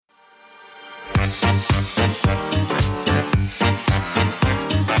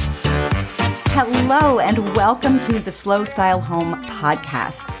Hello, and welcome to the Slow Style Home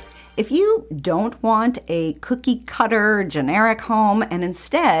podcast. If you don't want a cookie-cutter, generic home, and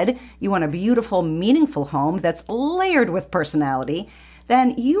instead you want a beautiful, meaningful home that's layered with personality,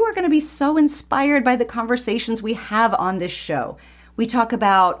 then you are going to be so inspired by the conversations we have on this show. We talk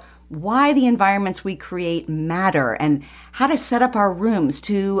about why the environments we create matter and how to set up our rooms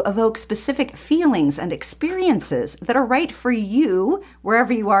to evoke specific feelings and experiences that are right for you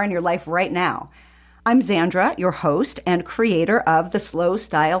wherever you are in your life right now. I'm Xandra, your host and creator of the Slow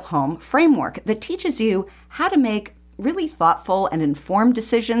Style Home framework that teaches you how to make really thoughtful and informed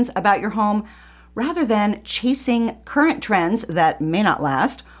decisions about your home rather than chasing current trends that may not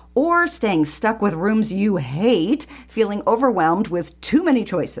last or staying stuck with rooms you hate, feeling overwhelmed with too many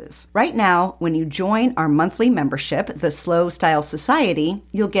choices. Right now, when you join our monthly membership, the Slow Style Society,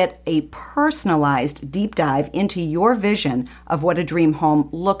 you'll get a personalized deep dive into your vision of what a dream home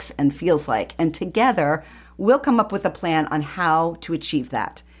looks and feels like. And together, we'll come up with a plan on how to achieve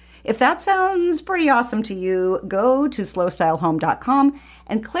that. If that sounds pretty awesome to you, go to slowstylehome.com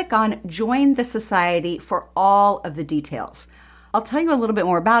and click on Join the Society for all of the details. I'll tell you a little bit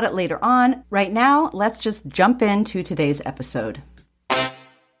more about it later on. Right now, let's just jump into today's episode.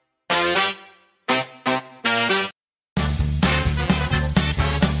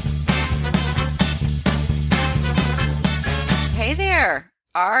 Hey there!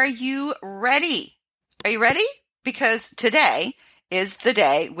 Are you ready? Are you ready? Because today is the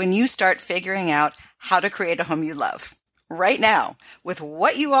day when you start figuring out how to create a home you love. Right now, with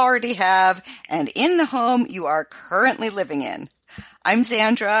what you already have and in the home you are currently living in. I'm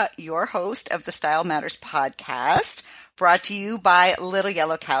Xandra, your host of the Style Matters podcast, brought to you by Little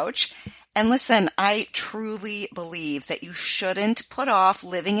Yellow Couch. And listen, I truly believe that you shouldn't put off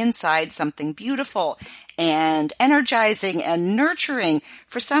living inside something beautiful and energizing and nurturing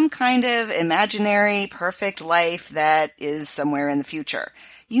for some kind of imaginary, perfect life that is somewhere in the future.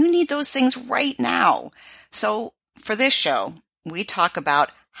 You need those things right now. So for this show, we talk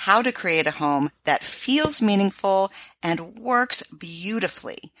about how to create a home that feels meaningful and works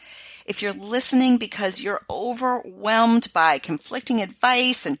beautifully. If you're listening because you're overwhelmed by conflicting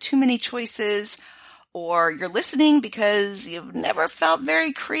advice and too many choices, or you're listening because you've never felt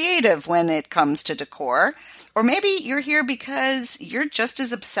very creative when it comes to decor, or maybe you're here because you're just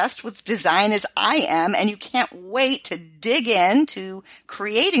as obsessed with design as I am and you can't wait to dig into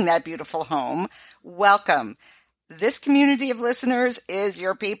creating that beautiful home, welcome. This community of listeners is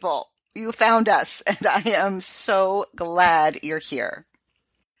your people. You found us, and I am so glad you're here.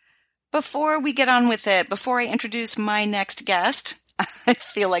 Before we get on with it, before I introduce my next guest, I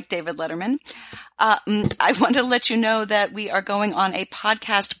feel like David Letterman, I want to let you know that we are going on a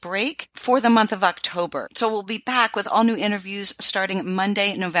podcast break for the month of October. So we'll be back with all new interviews starting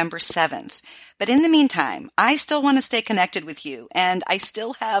Monday, November 7th. But in the meantime, I still want to stay connected with you, and I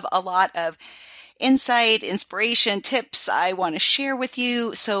still have a lot of insight, inspiration, tips I want to share with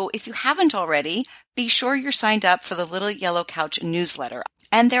you. So if you haven't already, be sure you're signed up for the Little Yellow Couch newsletter.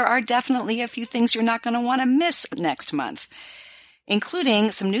 And there are definitely a few things you're not going to want to miss next month, including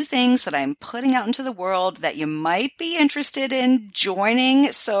some new things that I'm putting out into the world that you might be interested in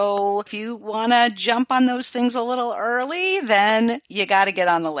joining. So if you want to jump on those things a little early, then you got to get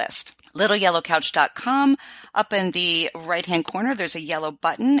on the list. LittleYellowCouch.com. Up in the right-hand corner, there's a yellow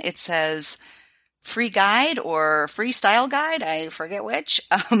button. It says free guide or free style guide, I forget which,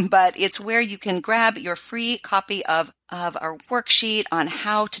 but it's where you can grab your free copy of our worksheet on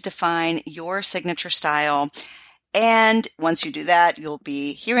how to define your signature style. And once you do that, you'll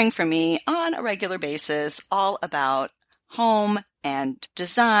be hearing from me on a regular basis all about home and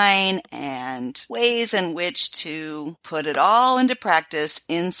design and ways in which to put it all into practice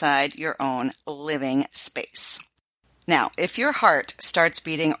inside your own living space. Now, if your heart starts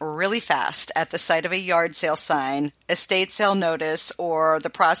beating really fast at the sight of a yard sale sign, estate sale notice, or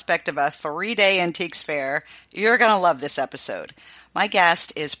the prospect of a 3-day antiques fair, you're going to love this episode. My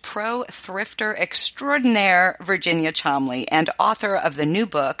guest is pro thrifter extraordinaire Virginia Chomley and author of the new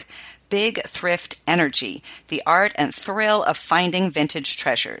book, Big Thrift Energy, The Art and Thrill of Finding Vintage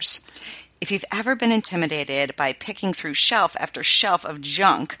Treasures. If you've ever been intimidated by picking through shelf after shelf of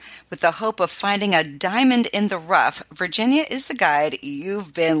junk with the hope of finding a diamond in the rough, Virginia is the guide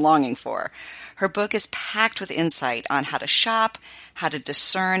you've been longing for. Her book is packed with insight on how to shop, how to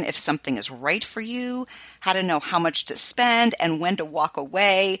discern if something is right for you, how to know how much to spend and when to walk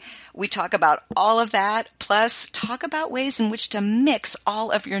away. We talk about all of that, plus talk about ways in which to mix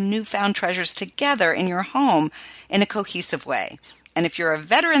all of your newfound treasures together in your home in a cohesive way. And if you're a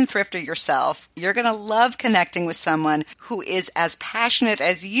veteran thrifter yourself, you're going to love connecting with someone who is as passionate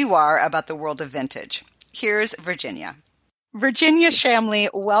as you are about the world of vintage. Here's Virginia. Virginia Shamley,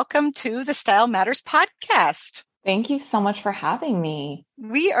 welcome to the Style Matters podcast. Thank you so much for having me.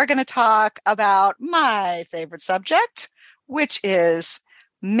 We are going to talk about my favorite subject, which is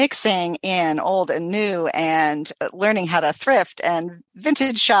mixing in old and new and learning how to thrift and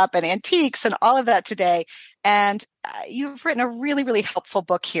vintage shop and antiques and all of that today. And you've written a really, really helpful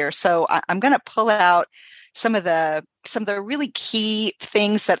book here. So I'm going to pull out some of the really key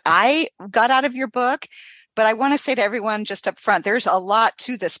things that I got out of your book. But I want to say to everyone just up front, there's a lot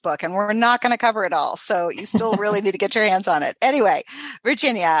to this book and we're not going to cover it all. So you still really need to get your hands on it. Anyway,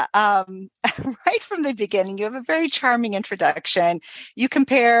 Virginia, right from the beginning, you have a very charming introduction. You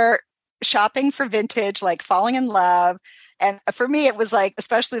compare shopping for vintage, like falling in love. And for me, it was like,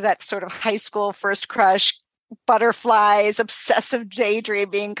 especially that sort of high school first crush, butterflies, obsessive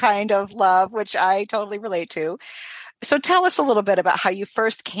daydreaming kind of love, which I totally relate to. So tell us a little bit about how you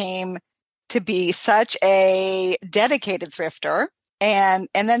first came to be such a dedicated thrifter. And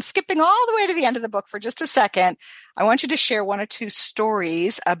then skipping all the way to the end of the book for just a second, I want you to share one or two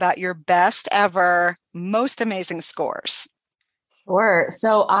stories about your best ever, most amazing scores. Sure.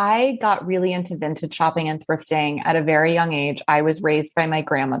 So I got really into vintage shopping and thrifting at a very young age. I was raised by my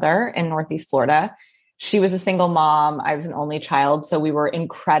grandmother in Northeast Florida. She was a single mom. I was an only child. So we were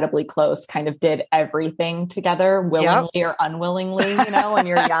incredibly close, kind of did everything together, willingly or unwillingly, when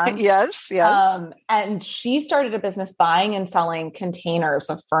you're young. Yes. And she started a business buying and selling containers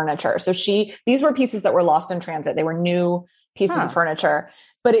of furniture. So these were pieces that were lost in transit. They were new pieces of furniture,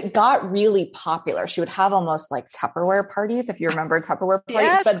 but it got really popular. She would have almost like Tupperware parties, if you remember Tupperware parties.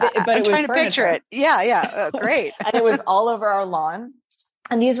 Yes, but I'm trying to picture it. Yeah. Great. And it was all over our lawn.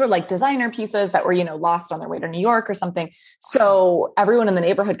 And these were like designer pieces that were, lost on their way to New York or something. So everyone in the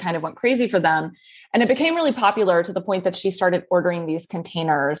neighborhood kind of went crazy for them. And it became really popular to the point that she started ordering these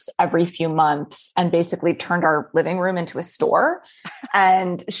containers every few months and basically turned our living room into a store.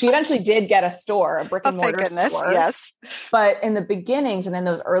 And she eventually did get a store, a brick and mortar store. Yes. But in the beginnings and in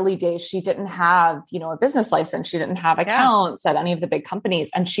those early days, she didn't have, a business license. She didn't have accounts at any of the big companies.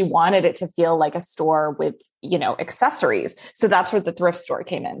 And she wanted it to feel like a store with, accessories. So that's where the thrift store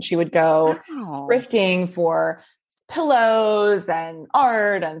came in. She would go thrifting for pillows and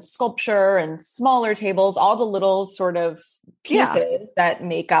art and sculpture and smaller tables, all the little sort of pieces that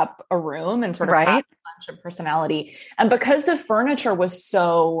make up a room and sort of have a bunch of personality. And because the furniture was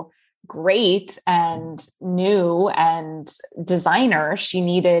so great and new and designer, she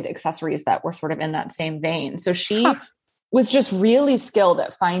needed accessories that were sort of in that same vein. So she was just really skilled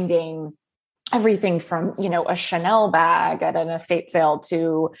at finding everything from, a Chanel bag at an estate sale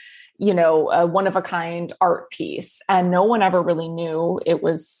to, a one-of-a-kind art piece. And no one ever really knew it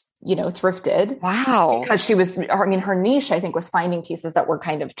was, thrifted. Wow. Because her niche, I think, was finding pieces that were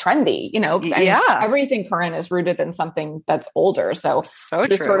kind of trendy, everything current is rooted in something that's older. So she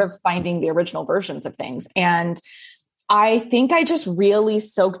was sort of finding the original versions of things. And I think I just really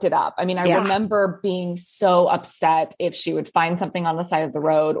soaked it up. I remember being so upset if she would find something on the side of the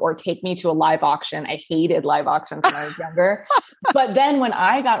road or take me to a live auction. I hated live auctions when I was younger. But then when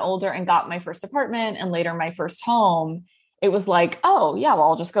I got older and got my first apartment and later my first home, it was like, oh yeah, well,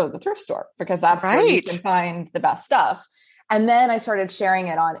 I'll just go to the thrift store because that's where you can find the best stuff. And then I started sharing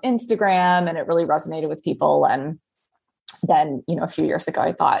it on Instagram and it really resonated with people. And then, a few years ago,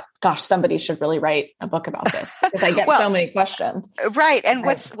 I thought, gosh, somebody should really write a book about this because I get so many questions. Right. And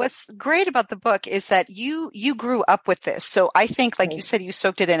what's great about the book is that you grew up with this. So I think, like you said, you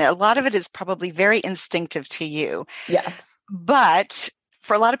soaked it in. A lot of it is probably very instinctive to you. Yes. But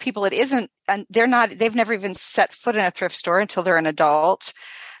for a lot of people, it isn't, and they've never even set foot in a thrift store until they're an adult,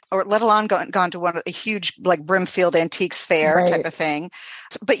 or let alone gone to a huge like Brimfield Antiques Fair type of thing.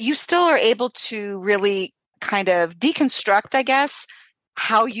 But you still are able to really kind of deconstruct, I guess,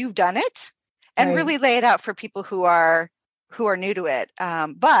 how you've done it and really lay it out for people who are new to it.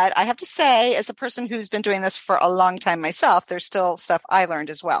 But I have to say, as a person who's been doing this for a long time myself, there's still stuff I learned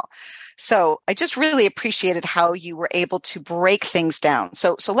as well. So I just really appreciated how you were able to break things down.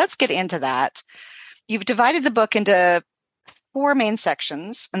 So let's get into that. You've divided the book into 4 main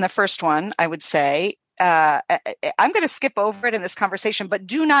sections. And the first one, I would say, I'm going to skip over it in this conversation, but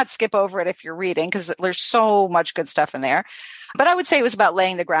do not skip over it if you're reading because there's so much good stuff in there. But I would say it was about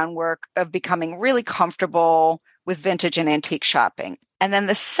laying the groundwork of becoming really comfortable with vintage and antique shopping. And then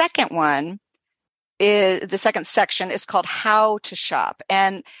the second section is called How to Shop.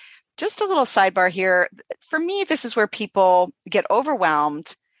 And just a little sidebar here. For me, this is where people get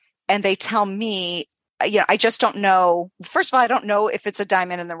overwhelmed and they tell me, I just don't know. First of all, I don't know if it's a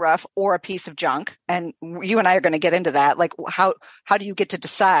diamond in the rough or a piece of junk. And you and I are going to get into that. Like how do you get to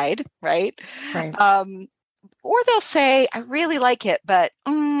decide? Right. Right. Or they'll say, I really like it, but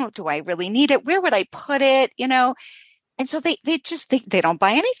do I really need it? Where would I put it? And so they don't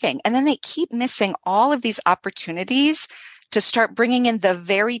buy anything. And then they keep missing all of these opportunities to start bringing in the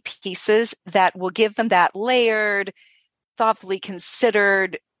very pieces that will give them that layered, thoughtfully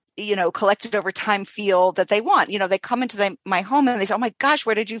considered, collected over time feel that they want. They come into my home and they say, oh my gosh,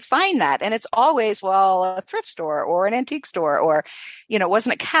 where did you find that? And it's always, well, a thrift store or an antique store, or, it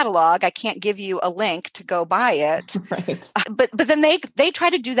wasn't a catalog. I can't give you a link to go buy it. Right. But then they try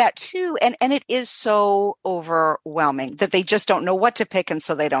to do that too. And it is so overwhelming that they just don't know what to pick. And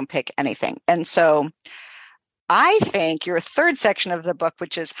so they don't pick anything. And so I think your third section of the book,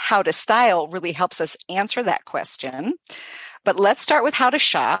 which is how to style, really helps us answer that question. But let's start with how to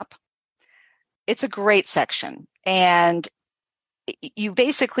shop. It's a great section. And you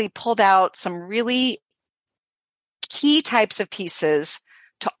basically pulled out some really key types of pieces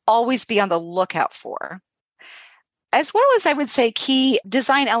to always be on the lookout for, as well as, I would say, key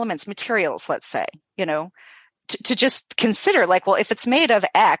design elements, materials, let's say, to just consider, like, well, if it's made of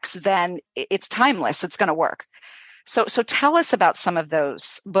X, then it's timeless. It's going to work. So tell us about some of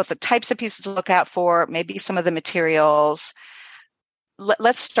those, both the types of pieces to look out for, maybe some of the materials.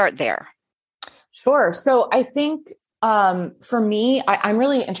 Let's start there. Sure. So I think for me, I'm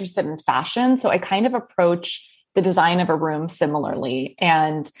really interested in fashion. So I kind of approach the design of a room similarly.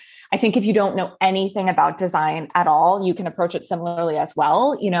 And I think if you don't know anything about design at all, you can approach it similarly as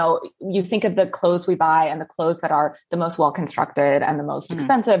well. You think of the clothes we buy and the clothes that are the most well-constructed and the most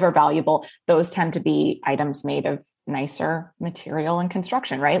expensive or valuable. Those tend to be items made of nicer material and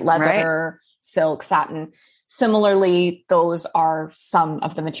construction, right? Leather, silk, satin. Similarly, those are some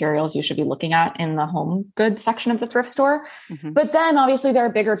of the materials you should be looking at in the home goods section of the thrift store. Mm-hmm. But then obviously there are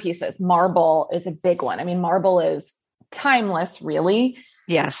bigger pieces. Marble is a big one. I mean, marble is timeless, really.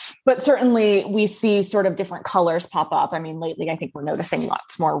 Yes. But certainly we see sort of different colors pop up. I mean, lately, I think we're noticing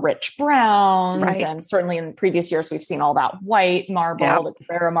lots more rich browns. Right. And certainly in previous years, we've seen all that white marble, the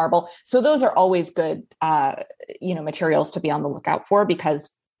Carrara marble. So those are always good, materials to be on the lookout for, because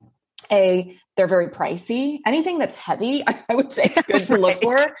they're very pricey. Anything that's heavy, I would say is good to look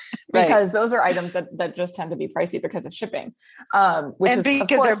for, because those are items that just tend to be pricey because of shipping. Because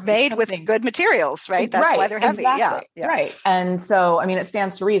they're made with good materials, right? That's why they're heavy. Exactly. Yeah. Right. And so, I mean, it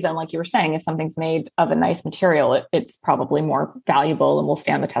stands to reason, like you were saying, if something's made of a nice material, it's probably more valuable and will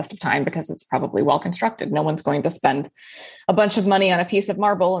stand the test of time because it's probably well constructed. No one's going to spend a bunch of money on a piece of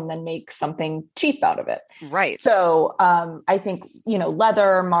marble and then make something cheap out of it. Right. So I think,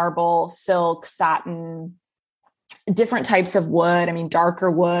 leather, marble, silk, satin, different types of wood. I mean,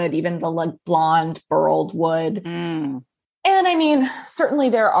 darker wood, even the blonde burled wood. And I mean, certainly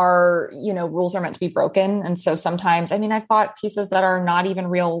there are, rules are meant to be broken. And so sometimes, I've bought pieces that are not even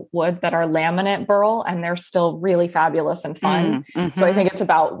real wood that are laminate burl, and they're still really fabulous and fun. Mm-hmm. So I think it's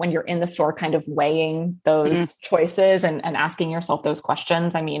about, when you're in the store, kind of weighing those choices and asking yourself those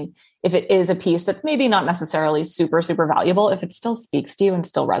questions. I mean, if it is a piece that's maybe not necessarily super, super valuable, if it still speaks to you and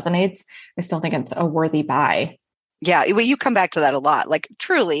still resonates, I still think it's a worthy buy. Yeah. Well, you come back to that a lot. Like,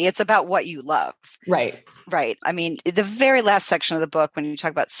 truly, it's about what you love. Right. Right. I mean, the very last section of the book, when you talk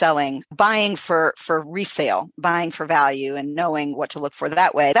about selling, buying for resale, buying for value, and knowing what to look for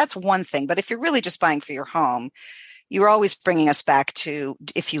that way, that's one thing. But if you're really just buying for your home, you're always bringing us back to,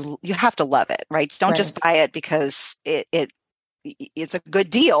 if you have to love it, right? Don't just buy it because it's a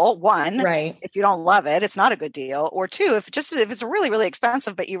good deal. One, right. If you don't love it, it's not a good deal. Or two, if it's really, really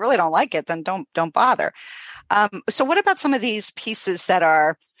expensive, but you really don't like it, then don't bother. So what about some of these pieces that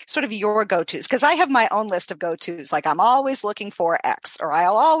are sort of your go-tos? Because I have my own list of go-tos. Like, I'm always looking for X, or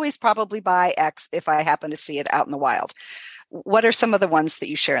I'll always probably buy X if I happen to see it out in the wild. What are some of the ones that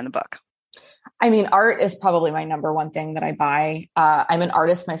you share in the book? Art is probably my number one thing that I buy. I'm an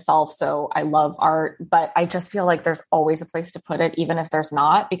artist myself, so I love art, but I just feel like there's always a place to put it, even if there's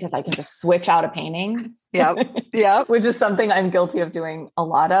not, because I can just switch out a painting. Yeah. Which is something I'm guilty of doing a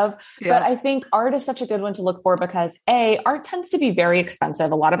lot of. Yeah. But I think art is such a good one to look for because art tends to be very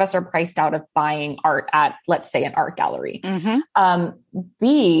expensive. A lot of us are priced out of buying art at, let's say, an art gallery.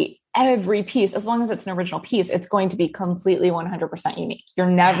 Mm-hmm. Every piece, as long as it's an original piece, it's going to be completely 100% unique. You're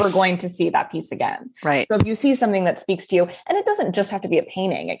never going to see that piece again. Right. So if you see something that speaks to you, and it doesn't just have to be a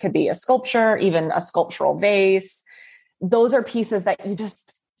painting, it could be a sculpture, even a sculptural vase. Those are pieces that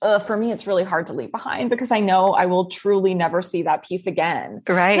for me, it's really hard to leave behind because I know I will truly never see that piece again.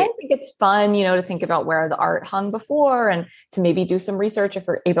 Right. And I think it's fun, to think about where the art hung before and to maybe do some research if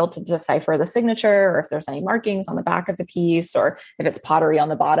we're able to decipher the signature or if there's any markings on the back of the piece or if it's pottery on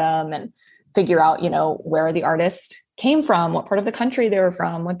the bottom and figure out, where the artist came from, what part of the country they were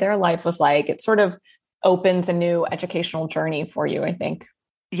from, what their life was like. It sort of opens a new educational journey for you, I think.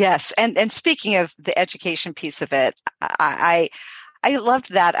 Yes. And speaking of the education piece of it, I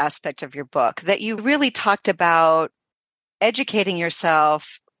loved that aspect of your book, that you really talked about educating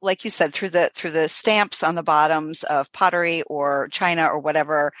yourself, like you said, through the stamps on the bottoms of pottery or china or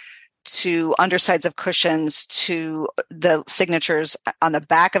whatever, to undersides of cushions, to the signatures on the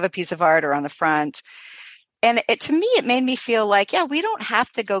back of a piece of art or on the front. And to me, it made me feel like, yeah, we don't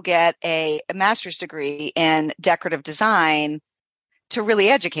have to go get a master's degree in decorative design to really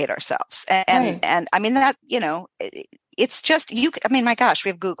educate ourselves. And I mean that, it's just my gosh, we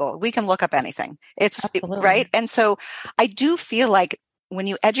have Google. We can look up anything. It's right. And so I do feel like when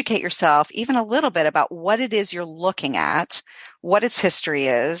you educate yourself even a little bit about what it is you're looking at, what its history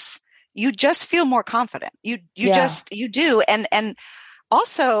is, you just feel more confident. You do. And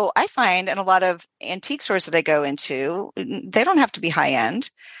also I find in a lot of antique stores that I go into, they don't have to be high end.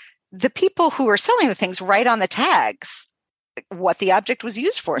 The people who are selling the things write on the tags what the object was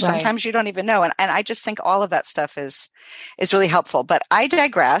used for. Right. Sometimes you don't even know. And I just think all of that stuff is really helpful, but I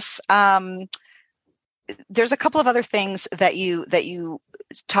digress. There's a couple of other things that you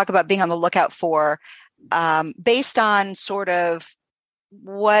talk about being on the lookout for, based on sort of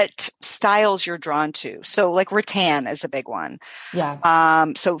what styles you're drawn to. So like rattan is a big one.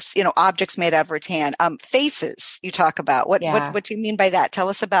 Yeah. So, objects made out of rattan, faces you talk about. What do you mean by that? Tell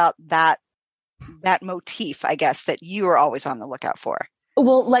us about that motif, I guess, that you are always on the lookout for.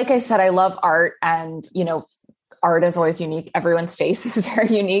 Well, like I said, I love art and, art is always unique. Everyone's face is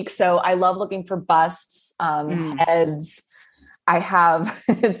very unique. So I love looking for busts, as I have,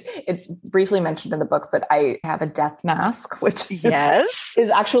 it's briefly mentioned in the book, but I have a death mask, which is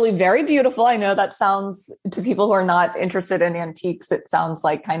actually very beautiful. I know that sounds, to people who are not interested in antiques, it sounds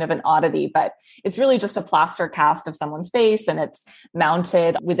like kind of an oddity, but it's really just a plaster cast of someone's face and it's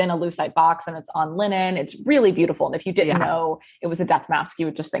mounted within a lucite box and it's on linen. It's really beautiful. And if you didn't know it was a death mask, you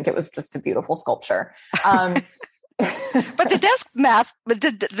would just think it was just a beautiful sculpture. But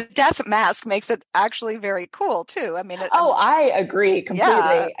the death mask makes it actually very cool too. I mean, I agree completely.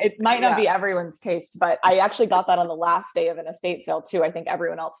 Yeah, it might not be everyone's taste, but I actually got that on the last day of an estate sale too. I think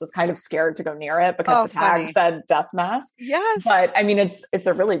everyone else was kind of scared to go near it because the tag said death mask. Yes. But I mean, it's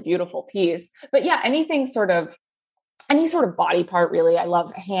a really beautiful piece, but yeah, any sort of body part, really. I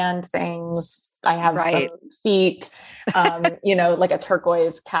love hand things. I have some feet, like a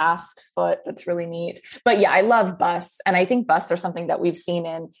turquoise cast foot. That's really neat. But yeah, I love busts. And I think busts are something that we've seen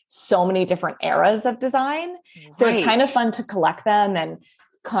in so many different eras of design. So it's kind of fun to collect them and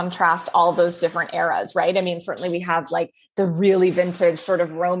contrast all those different eras, right? I mean, certainly we have like the really vintage sort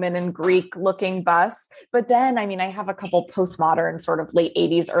of Roman and Greek looking busts, but then, I mean, I have a couple postmodern sort of late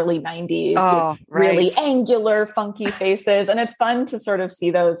 80s, early 90s with really angular, funky faces. And it's fun to sort of see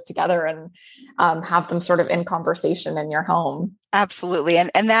those together and have them sort of in conversation in your home. Absolutely.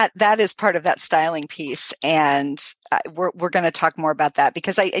 And that is part of that styling piece. And we're going to talk more about that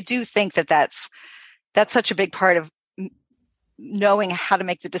because I do think that's such a big part of knowing how to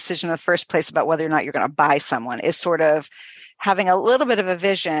make the decision in the first place about whether or not you're going to buy someone is sort of having a little bit of a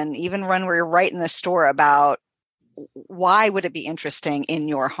vision, even when we're right in the store, about why would it be interesting in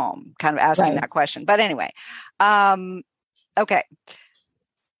your home, kind of asking that question. But anyway, okay.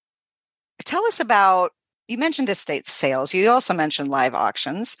 Tell us about, you mentioned estate sales. You also mentioned live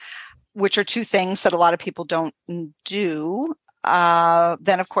auctions, which are two things that a lot of people don't do.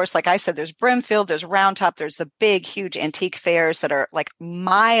 Then of course, like I said, there's Brimfield, there's Round Top, there's the big, huge antique fairs that are like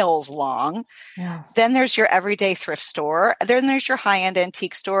miles long. Yes. Then there's your everyday thrift store. Then there's your high-end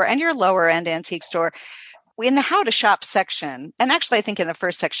antique store and your lower-end antique store. In the how to shop section, and actually I think in the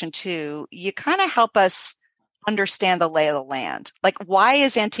first section too, you kind of help us understand the lay of the land. Like, why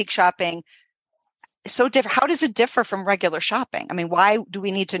is antique shopping so different? How does it differ from regular shopping? I mean, why do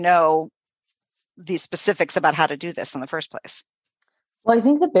we need to know these specifics about how to do this in the first place? Well, I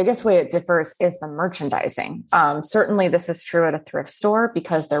think the biggest way it differs is the merchandising. Certainly this is true at a thrift store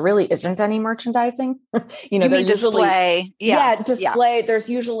because there really isn't any merchandising. You mean display? Display. Yeah. There's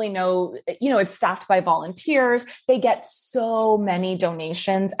usually no, it's staffed by volunteers. They get so many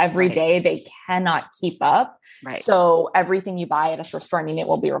donations every day. They cannot keep up. Right. So everything you buy at a thrift store, I mean, it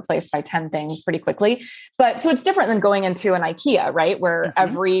will be replaced by 10 things pretty quickly. But so it's different than going into an IKEA, right? Where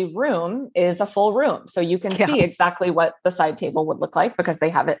every room is a full room. So you can see exactly what the side table would look like. like because they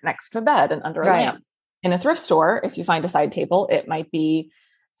have it next to a bed and under a Right. lamp. In a thrift store, if you find a side table, it might be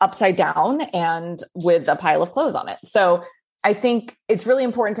upside down and with a pile of clothes on it. So I think it's really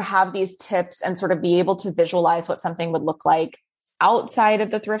important to have these tips and sort of be able to visualize what something would look like outside of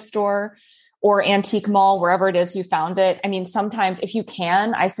the thrift store or antique mall, wherever it is you found it. I mean, sometimes if you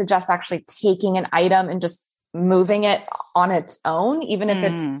can, I suggest actually taking an item and just moving it on its own, even if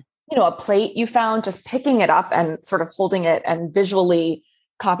it's, you know, a plate you found, just picking it up and sort of holding it and visually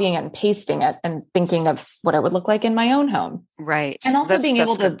copying it and pasting it and thinking of what it would look like in my own home. Right. And also being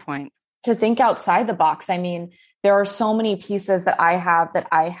able to think outside the box. I mean, there are so many pieces that I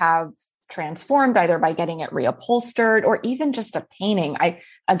have transformed either by getting it reupholstered or even just a painting.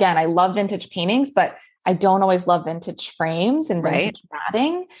 I love vintage paintings, but I don't always love vintage frames and vintage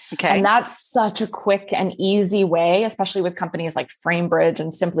matting. Okay. And that's such a quick and easy way, especially with companies like FrameBridge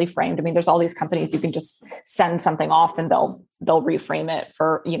and Simply Framed. I mean, there's all these companies you can just send something off and they'll reframe it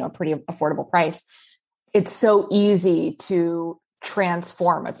for, you know, a pretty affordable price. It's so easy to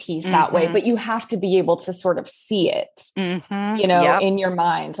transform a piece that way, but you have to be able to sort of see it, you know, in your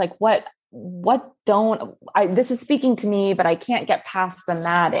mind. Like this is speaking to me, but I can't get past the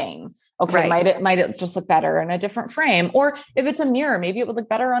matting. Okay. Might it just look better in a different frame? Or if it's a mirror, maybe it would look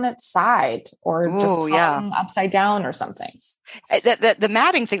better on its side or just hung upside down or something. The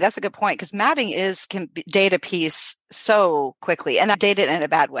matting thing, that's a good point. Because matting can date a piece so quickly, and I date it in a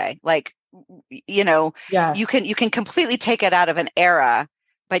bad way. Like, you know, you can completely take it out of an era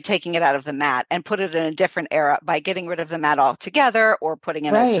by taking it out of the mat and put it in a different era by getting rid of the mat altogether or putting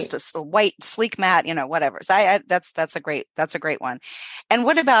in just a white sleek mat, you know, whatever. So that's a great one. And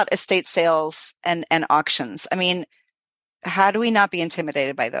what about estate sales and auctions? I mean, how do we not be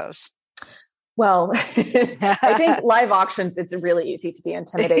intimidated by those? Well, I think live auctions, it's really easy to be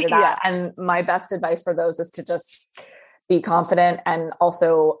intimidated at. And my best advice for those is to just be confident and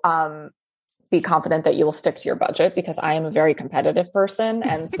also, be confident that you will stick to your budget, because I am a very competitive person.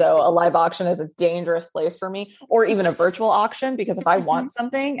 And so a live auction is a dangerous place for me, or even a virtual auction, because if I want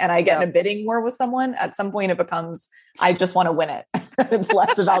something and I get in a bidding war with someone, at some point it becomes, I just want to win it. It's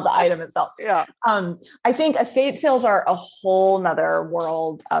less about the item itself. Yeah. I think estate sales are a whole nother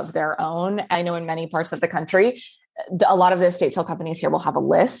world of their own. I know in many parts of the country, a lot of the estate sale companies here will have a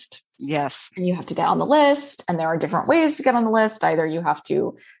list. Yes. And you have to get on the list, and there are different ways to get on the list. Either you have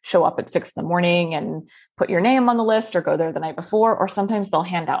to show up at 6 a.m. and put your name on the list, or go there the night before, or sometimes they'll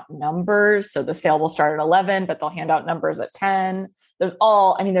hand out numbers. So the sale will start at 11, but they'll hand out numbers at 10. There's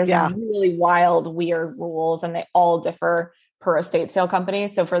really wild, weird rules, and they all differ per estate sale company.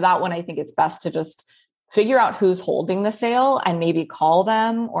 So for that one, I think it's best to just figure out who's holding the sale and maybe call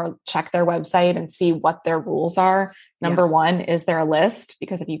them or check their website and see what their rules are. Number one, is there a list?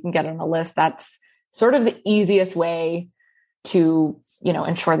 Because if you can get on a list, that's sort of the easiest way to, you know,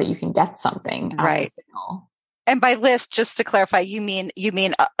 ensure that you can get something. Right. And by list, just to clarify, you mean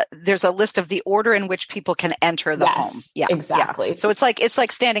there's a list of the order in which people can enter the home. Yeah, exactly. Yeah. So it's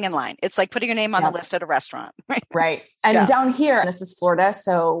like standing in line. It's like putting your name on the list at a restaurant. Right. And down here, this is Florida,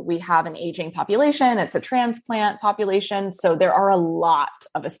 so we have an aging population. It's a transplant population. So there are a lot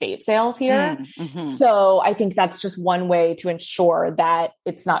of estate sales here. Mm-hmm. So I think that's just one way to ensure that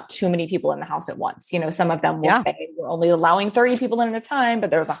it's not too many people in the house at once. You know, some of them will say we're only allowing 30 people in at a time, but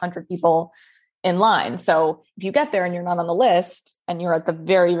there's 100 people in line. So if you get there and you're not on the list and you're at the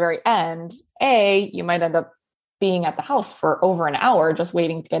very, very end, A, you might end up being at the house for over an hour just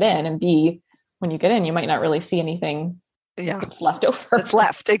waiting to get in. And B, when you get in, you might not really see anything that's left over. It's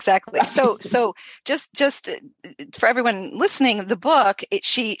left. Exactly. Right. So just for everyone listening, the book,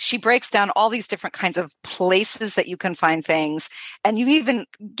 she breaks down all these different kinds of places that you can find things. And you even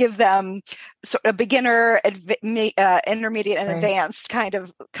give them sort of beginner, intermediate, and advanced kind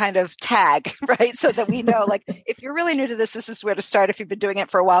of tag, right? So that we know, like, if you're really new to this is where to start. If you've been doing it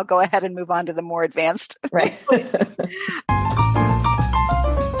for a while, go ahead and move on to the more advanced. Right.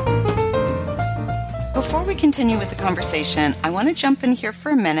 Before we continue with the conversation, I want to jump in here for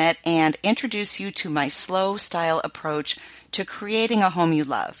a minute and introduce you to my slow style approach to creating a home you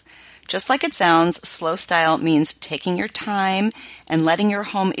love. Just like it sounds, slow style means taking your time and letting your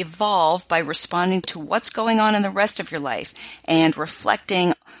home evolve by responding to what's going on in the rest of your life and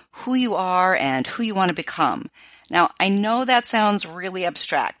reflecting who you are and who you want to become. Now, I know that sounds really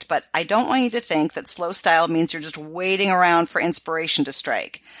abstract, but I don't want you to think that slow style means you're just waiting around for inspiration to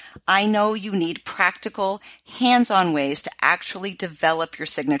strike. I know you need practical, hands-on ways to actually develop your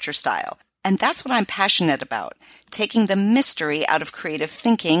signature style. And that's what I'm passionate about, taking the mystery out of creative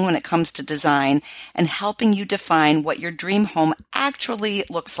thinking when it comes to design and helping you define what your dream home actually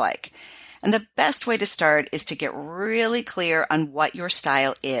looks like. And the best way to start is to get really clear on what your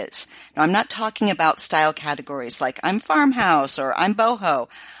style is. Now, I'm not talking about style categories like I'm farmhouse or I'm boho.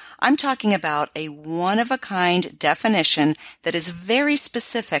 I'm talking about a one-of-a-kind definition that is very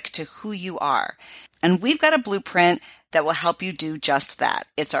specific to who you are. And we've got a blueprint that will help you do just that.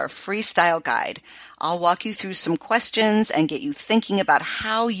 It's our free style guide. I'll walk you through some questions and get you thinking about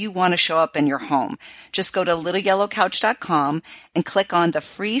how you want to show up in your home. Just go to littleyellowcouch.com and click on the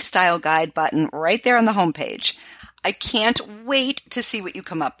free style guide button right there on the homepage. I can't wait to see what you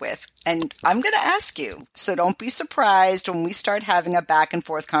come up with. And I'm going to ask you, so don't be surprised when we start having a back and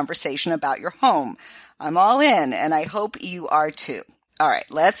forth conversation about your home. I'm all in, and I hope you are too. All right,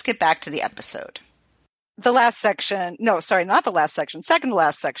 let's get back to the episode. The last section, no, sorry, not the last section, second to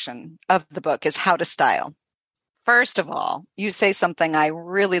last section of the book is how to style. First of all, you say something I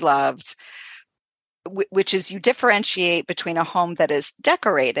really loved, which is you differentiate between a home that is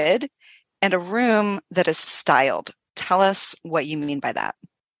decorated and a room that is styled. Tell us what you mean by that.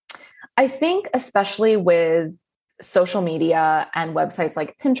 I think especially with social media and websites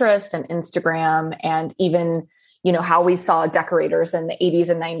like Pinterest and Instagram, and even, how we saw decorators in the 80s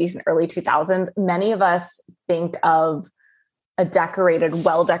and 90s and early 2000s, many of us think of a decorated,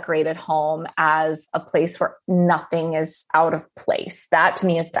 well-decorated home as a place where nothing is out of place. That to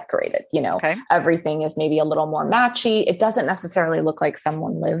me is decorated. Okay. Everything is maybe a little more matchy. It doesn't necessarily look like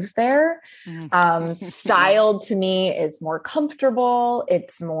someone lives there. Styled to me is more comfortable.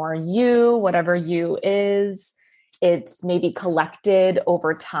 It's more you, whatever you is. It's maybe collected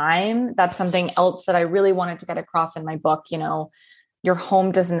over time. That's something else that I really wanted to get across in my book. Your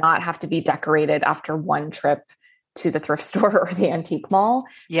home does not have to be decorated after one trip to the thrift store or the antique mall.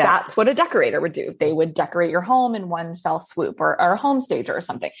 Yeah. That's what a decorator would do. They would decorate your home in one fell swoop, or a home stager or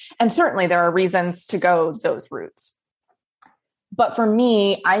something. And certainly there are reasons to go those routes. But for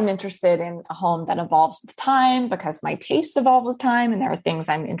me, I'm interested in a home that evolves with time because my tastes evolve with time. And there are things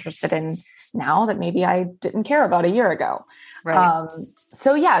I'm interested in now that maybe I didn't care about a year ago. Right.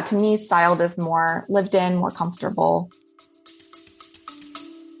 So yeah, to me, styled is more lived in, more comfortable.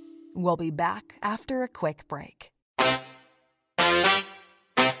 We'll be back after a quick break.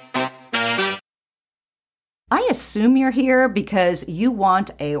 I assume you're here because you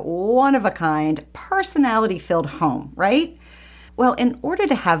want a one-of-a-kind, personality-filled home, right? Well, in order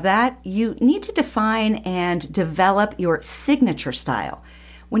to have that, you need to define and develop your signature style.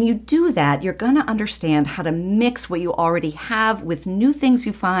 When you do that, you're going to understand how to mix what you already have with new things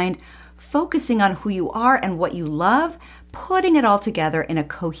you find, focusing on who you are and what you love, putting it all together in a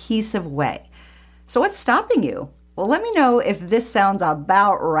cohesive way. So what's stopping you? Well, let me know if this sounds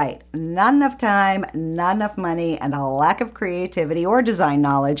about right. Not enough time, not enough money, and a lack of creativity or design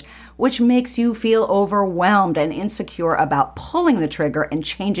knowledge, which makes you feel overwhelmed and insecure about pulling the trigger and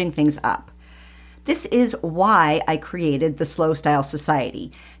changing things up. This is why I created the Slow Style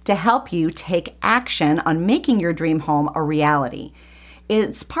Society, to help you take action on making your dream home a reality.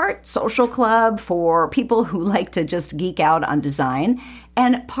 It's part social club for people who like to just geek out on design,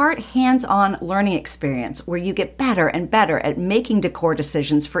 and part hands-on learning experience where you get better and better at making decor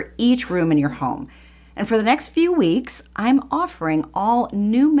decisions for each room in your home. And for the next few weeks, I'm offering all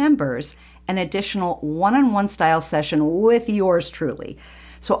new members an additional one-on-one style session with yours truly.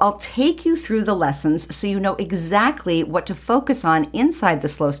 So I'll take you through the lessons so you know exactly what to focus on inside the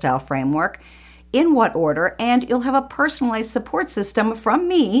Slow Style framework, in what order, and you'll have a personalized support system from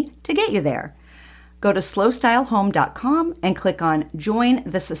me to get you there. Go to slowstylehome.com and click on Join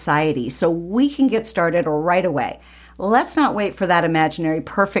the Society so we can get started right away. Let's not wait for that imaginary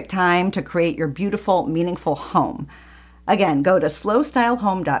perfect time to create your beautiful, meaningful home. Again, go to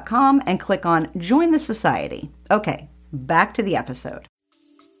slowstylehome.com and click on Join the Society. Okay, back to the episode.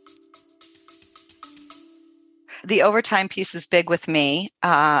 The overtime piece is big with me.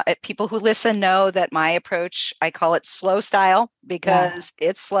 People who listen know that my approach, I call it slow style because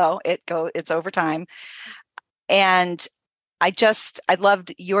it's slow. It's overtime. And I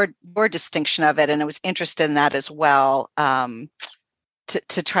loved your distinction of it. And I was interested in that as well, to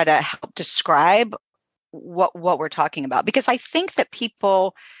try to help describe what we're talking about. Because I think that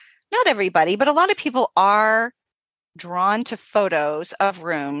people, not everybody, but a lot of people are drawn to photos of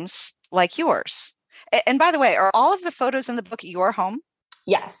rooms like yours. And by the way, are all of the photos in the book your home?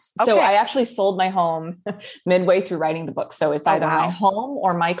 Yes. Okay. So I actually sold my home midway through writing the book. So it's either my home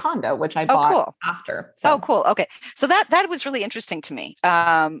or my condo, which I bought after. So. Oh, cool. Okay. So that was really interesting to me.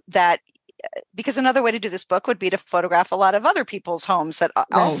 Because another way to do this book would be to photograph a lot of other people's homes that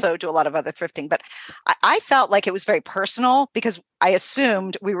also do a lot of other thrifting. But I felt like it was very personal because I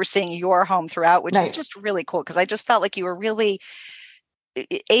assumed we were seeing your home throughout, which is just really cool. Because I just felt like you were really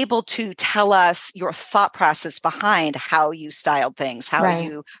able to tell us your thought process behind how you styled things, how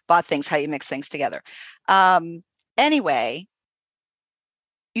you bought things, how you mix things together. Anyway,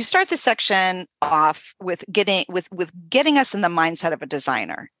 you start this section off with getting us in the mindset of a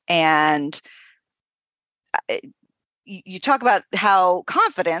designer. And you talk about how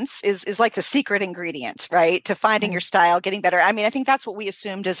confidence is like the secret ingredient, right? To finding your style, getting better. I mean, I think that's what we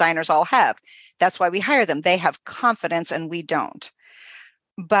assume designers all have. That's why we hire them. They have confidence and we don't.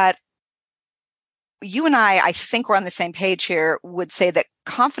 But you and I think we're on the same page here, would say that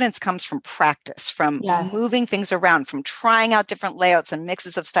confidence comes from practice, from moving things around, from trying out different layouts and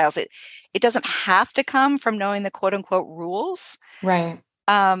mixes of styles. It doesn't have to come from knowing the quote unquote rules. Right.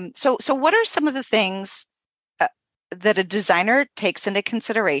 So what are some of the things that a designer takes into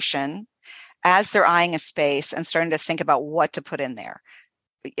consideration as they're eyeing a space and starting to think about what to put in there?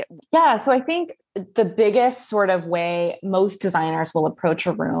 Yeah. So I think the biggest sort of way most designers will approach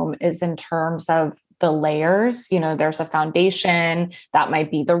a room is in terms of the layers. There's a foundation that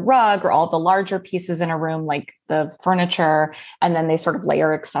might be the rug or all the larger pieces in a room, like the furniture. And then they sort of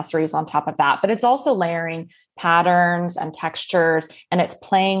layer accessories on top of that. But it's also layering patterns and textures, and it's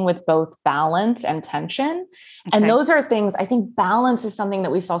playing with both balance and tension. Okay. And those are things, I think balance is something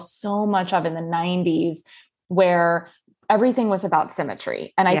that we saw so much of in the 90s, where everything was about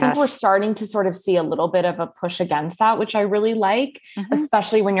symmetry. And I think we're starting to sort of see a little bit of a push against that, which I really like,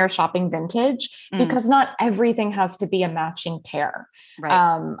 especially when you're shopping vintage, because not everything has to be a matching pair.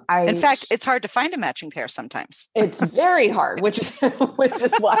 Right. In fact, it's hard to find a matching pair sometimes. It's very hard, which is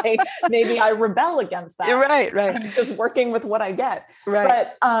why maybe I rebel against that. Right. I'm just working with what I get. Right.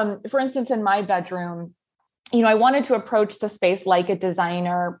 But for instance, in my bedroom, I wanted to approach the space like a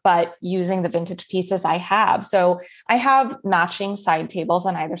designer, but using the vintage pieces I have. So I have matching side tables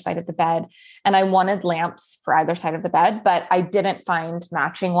on either side of the bed, and I wanted lamps for either side of the bed, but I didn't find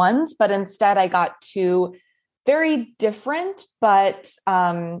matching ones. But instead I got two very different, but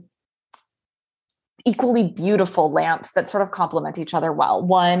equally beautiful lamps that sort of complement each other well.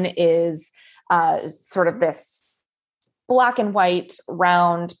 One is sort of this black and white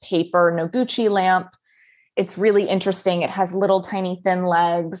round paper Noguchi lamp. It's really interesting. It has little tiny thin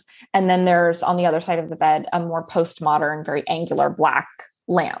legs. And then there's on the other side of the bed, a more postmodern, very angular black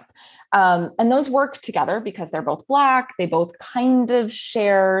lamp. And those work together because they're both black. They both kind of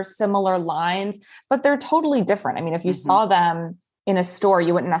share similar lines, but they're totally different. I mean, if you saw them in a store,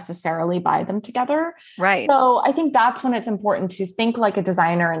 you wouldn't necessarily buy them together. Right. So I think that's when it's important to think like a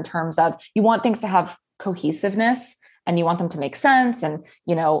designer in terms of you want things to have cohesiveness, and you want them to make sense. And,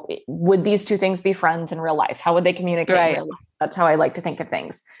 would these two things be friends in real life? How would they communicate in real life? That's how I like to think of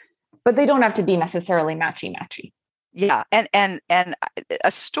things. But they don't have to be necessarily matchy-matchy. Yeah. And a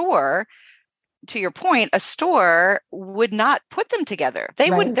store, to your point, a store would not put them together.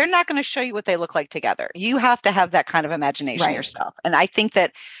 They wouldn't, they're not going to show you what they look like together. You have to have that kind of imagination yourself. And I think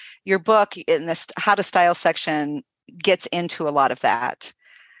that your book in this How to Style section gets into a lot of that.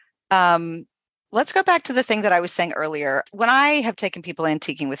 Let's go back to the thing that I was saying earlier. When I have taken people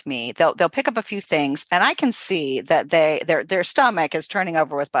antiquing with me, they'll pick up a few things, and I can see that their stomach is turning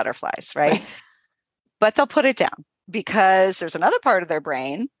over with butterflies, right? But they'll put it down because there's another part of their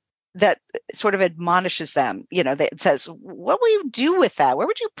brain that sort of admonishes them. It says, "What will you do with that? Where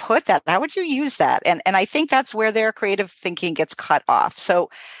would you put that? How would you use that?" And I think that's where their creative thinking gets cut off. So,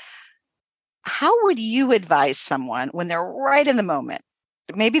 how would you advise someone when they're right in the moment?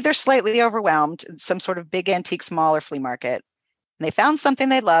 Maybe they're slightly overwhelmed in some sort of big antique mall or flea market. And they found something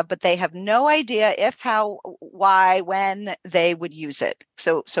they love, but they have no idea if, how, why, when they would use it.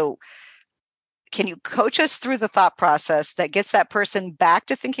 So can you coach us through the thought process that gets that person back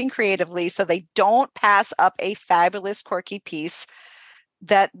to thinking creatively so they don't pass up a fabulous, quirky piece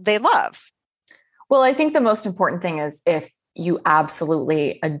that they love? Well, I think the most important thing is if you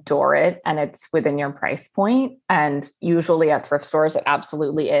absolutely adore it and it's within your price point, and usually at thrift stores it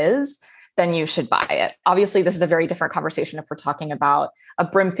absolutely is, then you should buy it. Obviously, this is a very different conversation if we're talking about a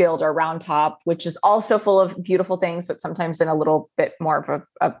Brimfield or Round Top, which is also full of beautiful things, but sometimes in a little bit more of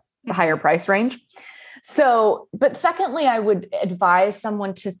a higher price range. So, but secondly, I would advise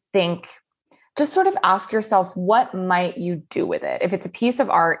someone to think, just sort of ask yourself, what might you do with it? If it's a piece of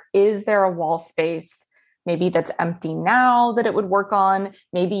art, is there a wall space maybe that's empty now that it would work on?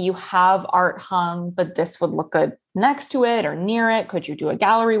 Maybe you have art hung, but this would look good next to it or near it. Could you do a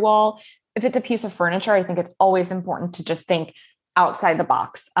gallery wall? If it's a piece of furniture, I think it's always important to just think outside the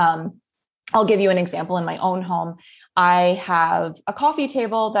box. I'll give you an example in my own home. I have a coffee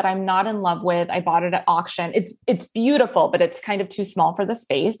table that I'm not in love with. I bought it at auction. It's beautiful, but it's kind of too small for the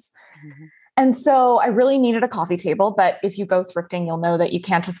space. And so I really needed a coffee table, but if you go thrifting, you'll know that you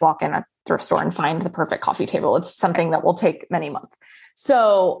can't just walk in a thrift store and find the perfect coffee table. It's something that will take many months.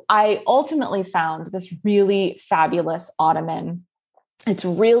 So I ultimately found this really fabulous ottoman. It's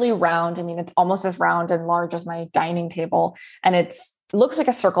really round. I mean, it's almost as round and large as my dining table. And it looks like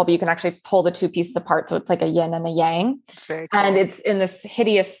a circle, but you can actually pull the two pieces apart. So it's like a yin and a yang. It's very cool. And it's in this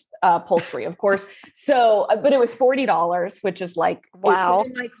hideous upholstery, of course. So, but it was $40, which is like, wow, it's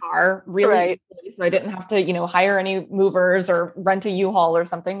in my car, really. Right. Easily, so I didn't have to, hire any movers or rent a U-Haul or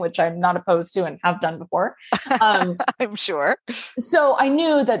something, which I'm not opposed to and have done before. I'm sure. So I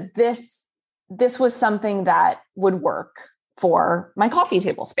knew that this was something that would work for my coffee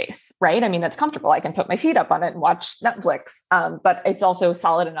table space, right? I mean, it's comfortable. I can put my feet up on it and watch Netflix, but it's also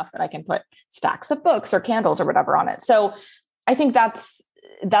solid enough that I can put stacks of books or candles or whatever on it. So I think that's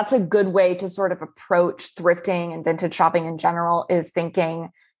a good way to sort of approach thrifting and vintage shopping in general, is thinking,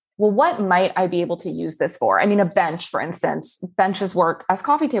 well, what might I be able to use this for? I mean, a bench, for instance, benches work as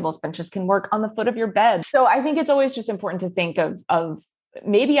coffee tables. Benches can work on the foot of your bed. So I think it's always just important to think of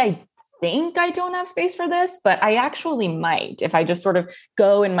maybe I think I don't have space for this, but I actually might, if I just sort of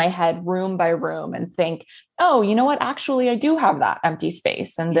go in my head room by room and think, oh, you know what? Actually, I do have that empty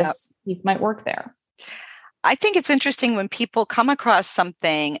space and this piece might work there. I think it's interesting when people come across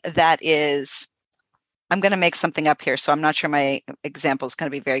something that is, I'm going to make something up here, so I'm not sure my example is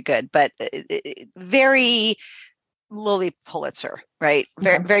going to be very good, but very Lilly Pulitzer, right?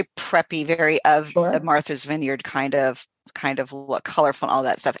 Very, very preppy, very of Martha's Vineyard kind of look, colorful and all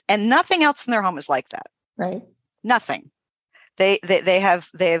that stuff. And nothing else in their home is like that. Right. Nothing. They have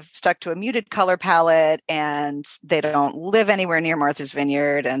stuck to a muted color palette, and they don't live anywhere near Martha's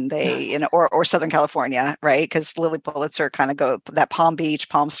Vineyard, and they or Southern California, right? Because Lilly Pulitzer kind of go that Palm Beach,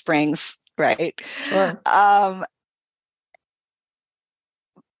 Palm Springs, right? Sure.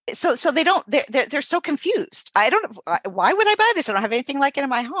 So they don't. They're so confused. I don't. Why would I buy this? I don't have anything like it in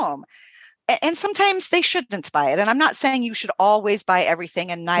my home. And sometimes they shouldn't buy it. And I'm not saying you should always buy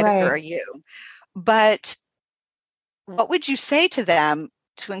everything, and neither are you. But what would you say to them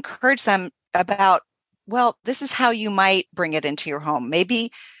to encourage them about, well, this is how you might bring it into your home.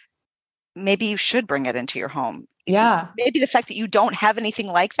 Maybe you should bring it into your home. Yeah. Maybe the fact that you don't have anything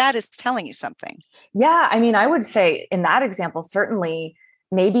like that is telling you something. Yeah. I mean, I would say in that example, certainly,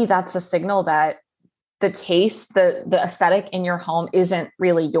 maybe that's a signal that the taste, the aesthetic in your home isn't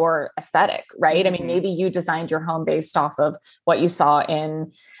really your aesthetic, right? Mm-hmm. I mean, maybe you designed your home based off of what you saw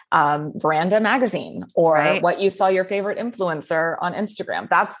in Veranda magazine, or what you saw your favorite influencer on Instagram.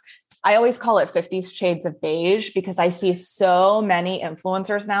 I always call it 50 Shades of Beige, because I see so many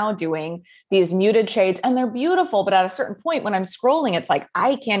influencers now doing these muted shades, and they're beautiful. But at a certain point when I'm scrolling, it's like,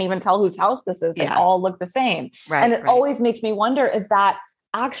 I can't even tell whose house this is. They all look the same. Right, and it always makes me wonder, is that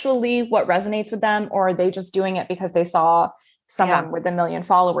actually what resonates with them, or are they just doing it because they saw someone with 1 million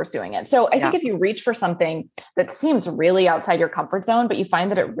followers doing it? So I think if you reach for something that seems really outside your comfort zone, but you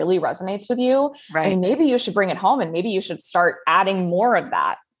find that it really resonates with you, I mean, maybe you should bring it home, and maybe you should start adding more of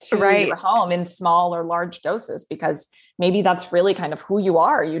that to your home in small or large doses, because maybe that's really kind of who you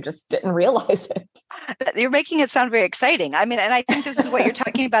are. You just didn't realize it. You're making it sound very exciting. I mean, and I think this is what you're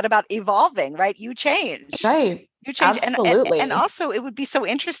talking about evolving, right? You change. Right. You change. Absolutely. And also it would be so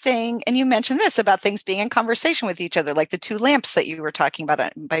interesting. And you mentioned this about things being in conversation with each other, like the two lamps that you were talking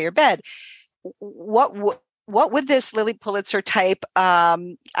about by your bed. What would this Lilly Pulitzer type, I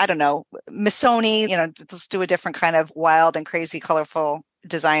don't know, Missoni, let's do a different kind of wild and crazy, colorful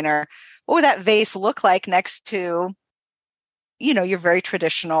designer. What would that vase look like next to, your very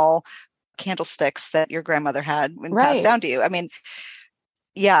traditional candlesticks that your grandmother had and passed down to you? I mean,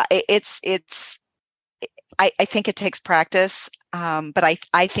 I think it takes practice. But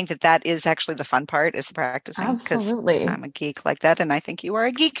I think that is actually the fun part, is the practicing. Absolutely. I'm a geek like that. And I think you are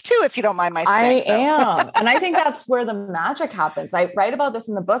a geek too, if you don't mind my saying so. I am. And I think that's where the magic happens. I write about this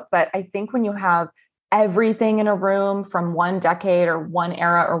in the book, but I think when you have everything in a room from one decade or one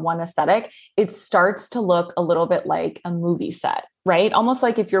era or one aesthetic, it starts to look a little bit like a movie set, right? Almost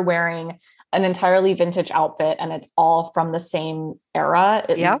like if you're wearing an entirely vintage outfit and it's all from the same era,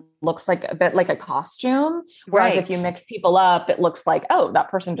 it looks like a bit like a costume. Whereas if you mix people up, it looks like, oh, that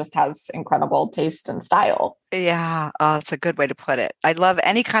person just has incredible taste and style. Yeah. Oh, that's a good way to put it. I love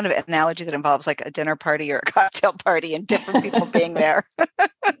any kind of analogy that involves like a dinner party or a cocktail party and different people being there.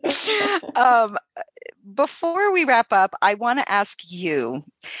 Before we wrap up, I want to ask you,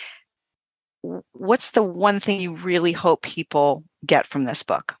 what's the one thing you really hope people get from this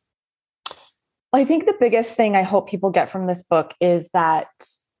book? I think the biggest thing I hope people get from this book is that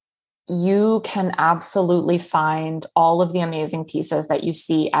you can absolutely find all of the amazing pieces that you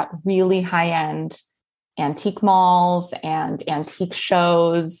see at really high-end antique malls and antique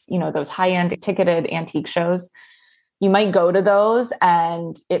shows, those high-end ticketed antique shows. You might go to those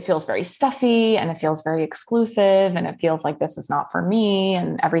and it feels very stuffy and it feels very exclusive and it feels like this is not for me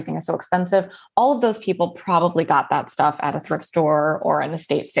and everything is so expensive. All of those people probably got that stuff at a thrift store or an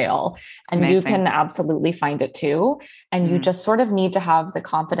estate sale, and you can absolutely find it too. And you just sort of need to have the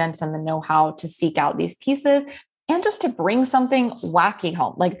confidence and the know-how to seek out these pieces and just to bring something wacky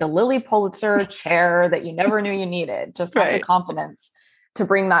home, like the Lilly Pulitzer chair that you never knew you needed. Just have the confidence to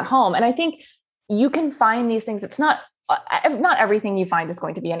bring that home. And I think you can find these things. It's not everything you find is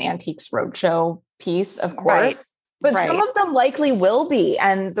going to be an Antiques Roadshow piece, of course, but some of them likely will be.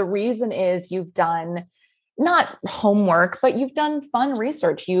 And the reason is you've done not homework, but you've done fun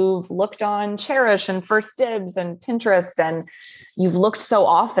research. You've looked on Cherish and First Dibs and Pinterest, and you've looked so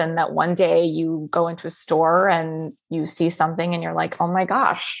often that one day you go into a store and you see something and you're like, oh my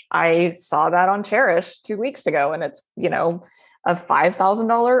gosh, I saw that on Cherish 2 weeks ago. And it's, a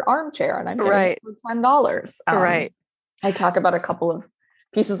 $5,000 armchair and I'm getting it for $10. I talk about a couple of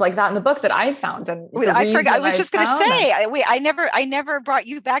pieces like that in the book that I found. And I forgot. I was just going to say, I never brought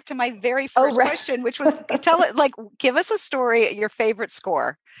you back to my very first question, which was give us a story, your favorite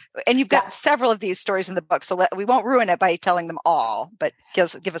score. And you've got several of these stories in the book, so we won't ruin it by telling them all, but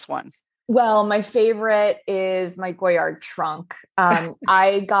give us one. Well, my favorite is my Goyard trunk.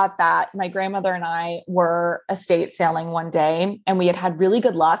 I got that. My grandmother and I were estate sailing one day, and we had really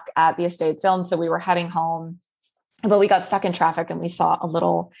good luck at the estate sale. And so we were heading home, but we got stuck in traffic and we saw a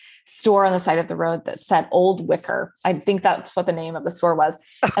little store on the side of the road that said Old Wicker. I think that's what the name of the store was.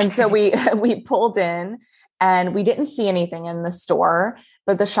 Okay. And so we pulled in and we didn't see anything in the store,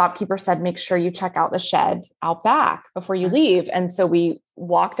 but the shopkeeper said, make sure you check out the shed out back before you leave. And so we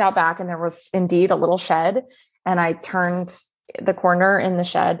walked out back and there was indeed a little shed. And I turned the corner in the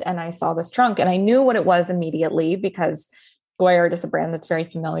shed and I saw this trunk and I knew what it was immediately because Goyard is a brand that's very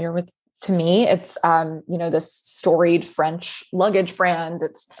familiar to me. It's, this storied French luggage brand.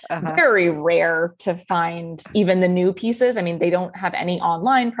 It's very rare to find even the new pieces. I mean, they don't have any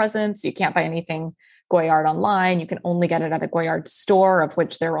online presence. You can't buy anything Goyard online. You can only get it at a Goyard store, of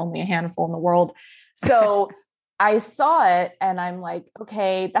which there are only a handful in the world. So I saw it and I'm like,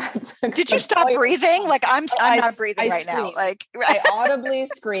 okay, that's Did you stop breathing? Like I'm not breathing right now. Like I audibly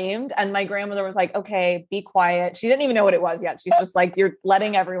screamed and my grandmother was like, okay, be quiet. She didn't even know what it was yet. She's just like, you're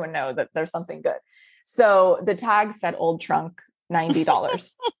letting everyone know that there's something good. So the tag said Old Trunk,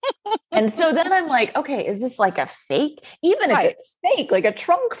 $90. And so then I'm like, okay, is this like a fake? Even if it's fake, like a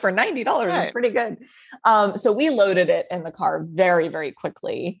trunk for $90 is pretty good. So we loaded it in the car very, very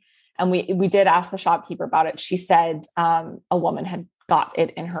quickly. And we did ask the shopkeeper about it. She said a woman had got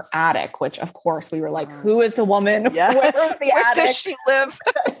it in her attic, which of course we were like, who is the woman? Yes. Where's the attic? Where does she live?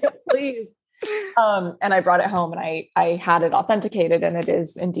 Please. And I brought it home and I had it authenticated and it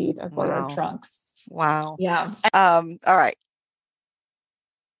is indeed a Goyard trunk. Wow. Yeah. All right.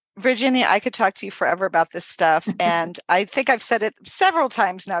 Virginia, I could talk to you forever about this stuff. And I think I've said it several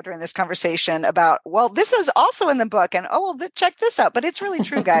times now during this conversation about, well, this is also in the book and, check this out. But it's really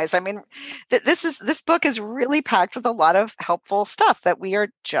true, guys. I mean, this book is really packed with a lot of helpful stuff that we are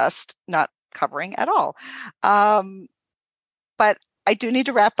just not covering at all. But I do need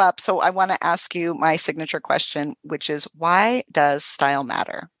to wrap up. So I want to ask you my signature question, which is, why does style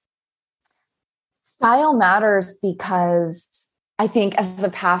matter? Style matters because I think as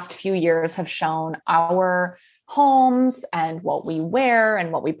the past few years have shown, our homes and what we wear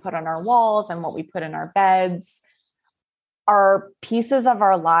and what we put on our walls and what we put in our beds are pieces of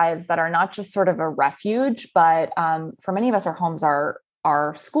our lives that are not just sort of a refuge, but for many of us, our homes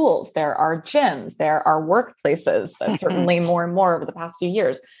are schools, there are gyms, there are workplaces, certainly more and more over the past few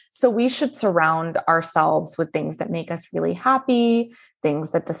years. So we should surround ourselves with things that make us really happy,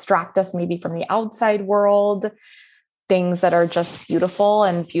 things that distract us maybe from the outside world, things that are just beautiful,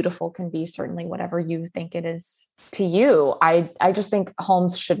 and beautiful can be certainly whatever you think it is to you. I just think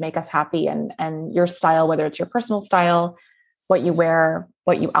homes should make us happy, and your style, whether it's your personal style, what you wear,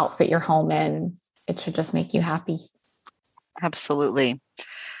 what you outfit your home in, it should just make you happy. Absolutely.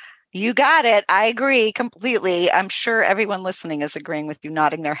 You got it. I agree completely. I'm sure everyone listening is agreeing with you,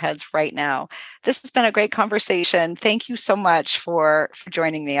 nodding their heads right now. This has been a great conversation. Thank you so much for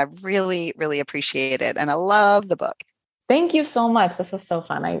joining me. I really, really appreciate it. And I love the book. Thank you so much. This was so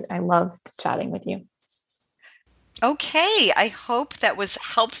fun. I loved chatting with you. Okay. I hope that was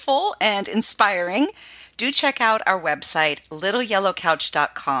helpful and inspiring do check out our website,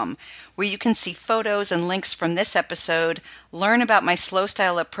 littleyellowcouch.com, where you can see photos and links from this episode, learn about my slow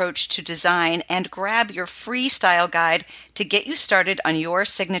style approach to design, and grab your free style guide to get you started on your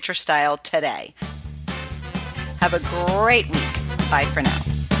signature style today. Have a great week. Bye for now.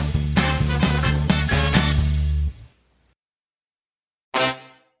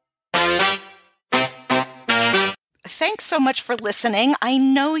 Thanks so much for listening. I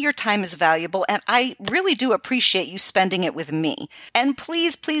know your time is valuable, and I really do appreciate you spending it with me. And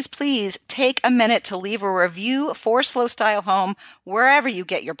please, please, please take a minute to leave a review for Slow Style Home wherever you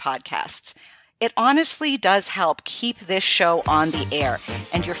get your podcasts. It honestly does help keep this show on the air,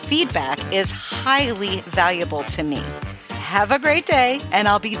 and your feedback is highly valuable to me. Have a great day, and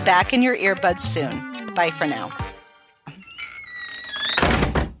I'll be back in your earbuds soon. Bye for now.